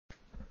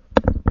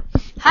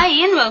Hi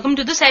and welcome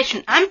to the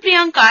session. I'm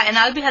Priyanka and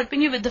I'll be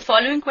helping you with the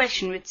following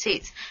question which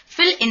says,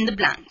 fill in the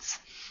blanks.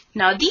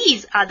 Now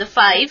these are the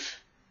 5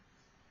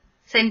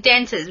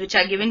 sentences which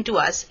are given to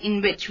us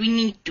in which we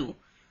need to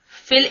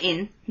fill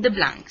in the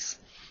blanks.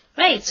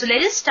 Right, so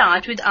let us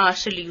start with our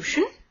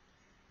solution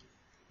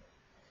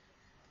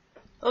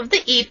of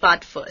the A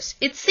part first.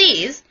 It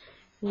says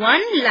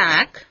 1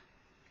 lakh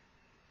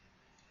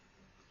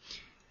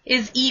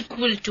is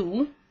equal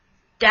to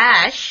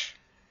dash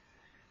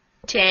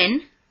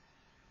 10,000.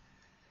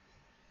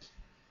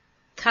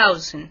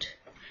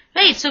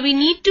 Right, so we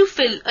need to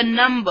fill a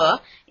number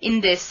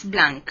in this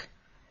blank.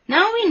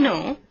 Now we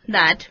know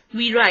that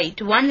we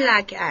write 1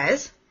 lakh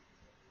as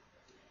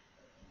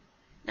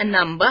a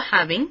number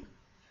having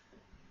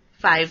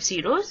 5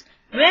 zeros,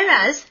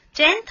 whereas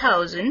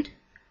 10,000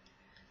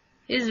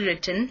 is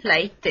written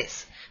like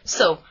this.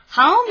 So,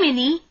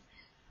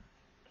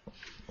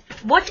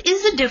 what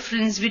is the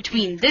difference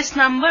between this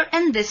number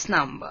and this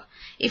number?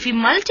 If we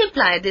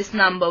multiply this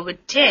number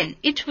with 10,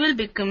 it will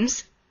become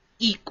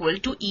equal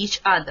to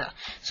each other.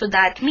 So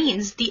that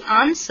means the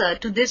answer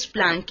to this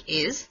blank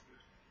is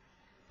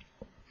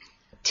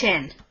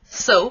 10.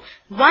 So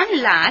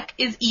 1 lakh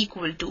is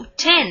equal to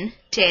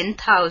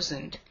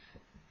 10,000.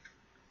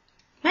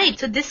 Right,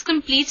 so this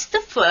completes the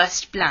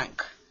first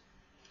blank.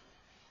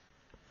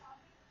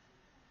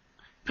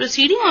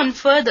 Proceeding on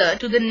further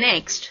to the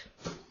next,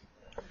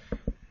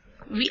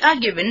 we are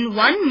given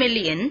 1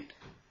 million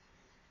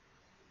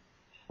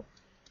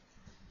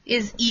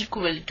is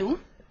equal to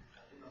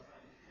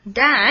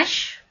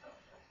dash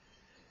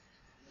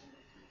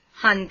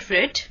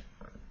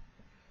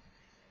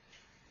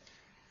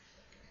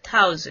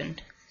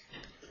 100,000.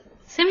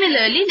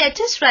 Similarly, let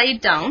us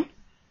write down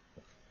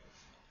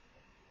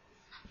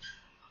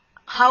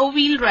how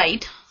we'll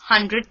write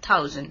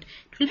 100,000.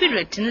 It will be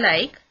written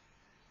like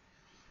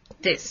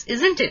this,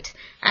 isn't it?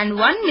 And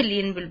 1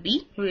 million will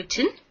be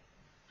written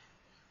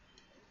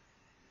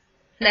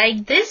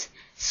like this.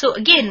 So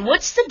again,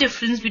 what's the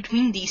difference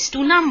between these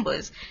two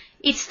numbers?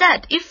 It's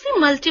that if we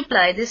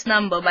multiply this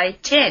number by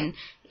 10,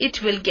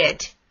 it will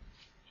get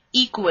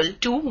equal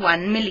to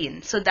 1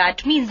 million. So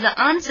that means the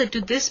answer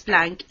to this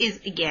blank is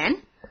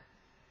again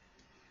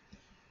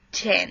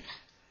 10.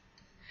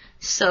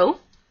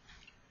 So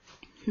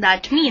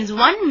that means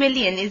 1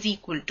 million is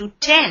equal to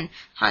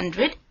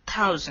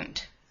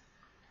 100,000.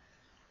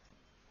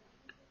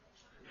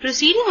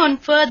 Proceeding on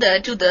further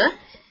to the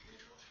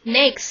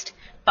next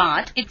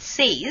part, it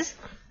says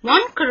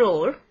 1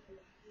 crore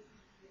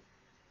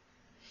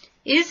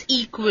is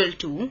equal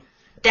to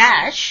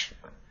dash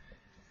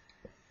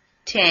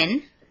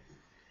 10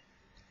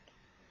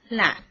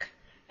 lakh.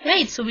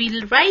 Right, so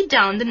we'll write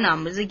down the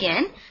numbers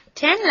again.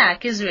 10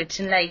 lakh is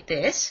written like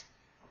this.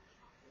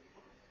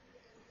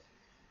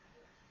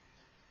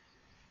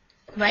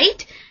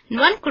 Right, and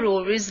 1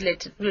 crore is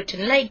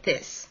written like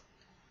this,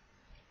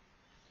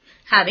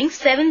 having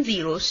 7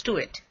 zeros to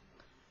it.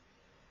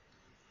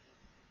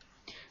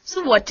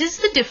 So what is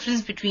the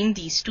difference between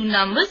these two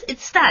numbers?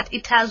 It's that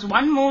it has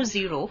one more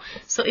zero.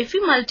 So if we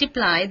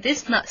multiply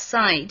this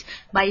side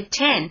by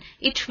 10,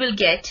 it will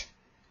get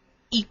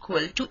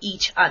equal to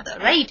each other,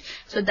 right?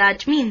 So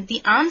that means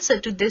the answer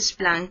to this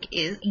blank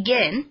is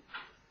again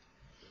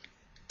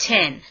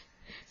 10.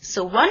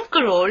 So 1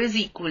 crore is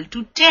equal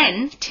to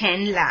 10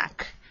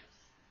 lakh.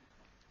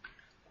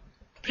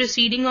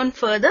 Proceeding on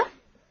further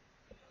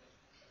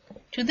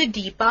to the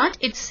D part,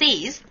 it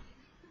says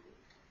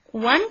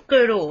 1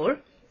 crore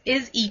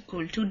is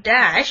equal to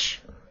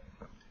dash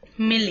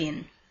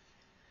million.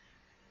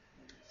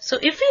 So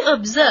if we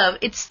observe,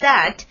 it's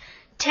that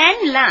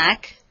 10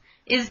 lakh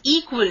is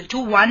equal to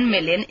 1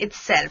 million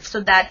itself.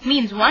 So that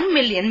means 1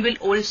 million will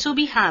also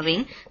be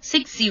having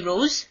 6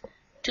 zeros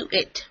to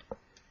it.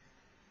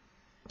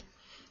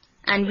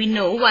 And we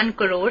know 1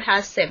 crore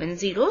has 7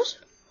 zeros.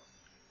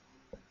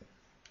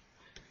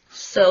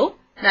 So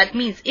that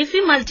means if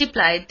we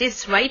multiply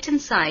this right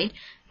hand side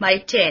by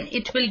 10,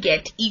 it will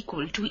get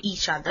equal to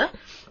each other.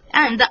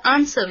 And the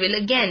answer will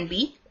again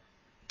be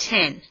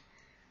 10.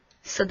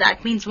 So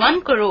that means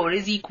 1 crore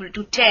is equal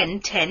to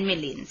 10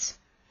 millions.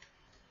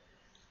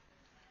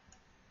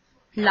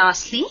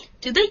 Lastly,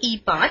 to the E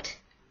part,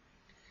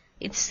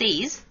 it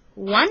says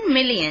 1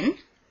 million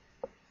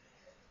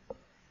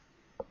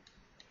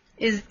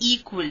is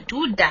equal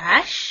to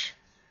dash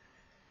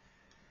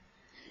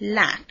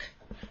lakh.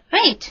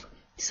 Right.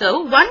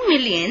 So 1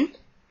 million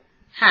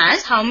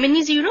has how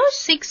many zeros?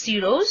 6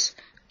 zeros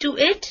to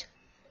it,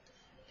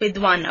 with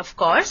 1 of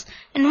course,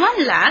 and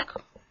 1 lakh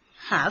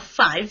have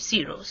 5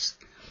 zeros.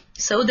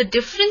 So the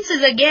difference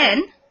is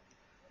again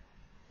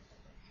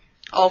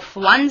of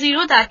 1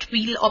 zero that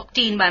we'll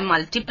obtain by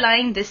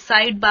multiplying this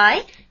side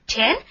by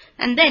 10,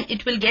 and then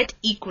it will get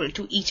equal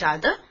to each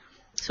other.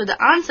 So the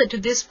answer to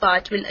this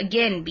part will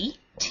again be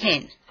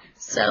 10.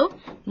 So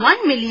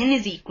 1 million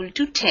is equal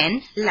to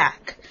 10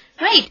 lakh.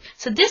 Right,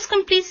 so this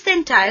completes the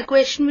entire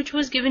question which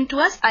was given to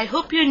us. I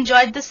hope you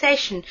enjoyed the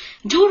session.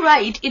 Do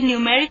write in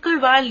numerical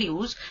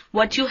values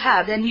what you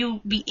have, and you'll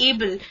be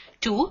able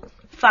to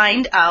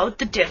find out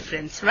the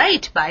difference,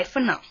 right? Bye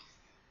for now.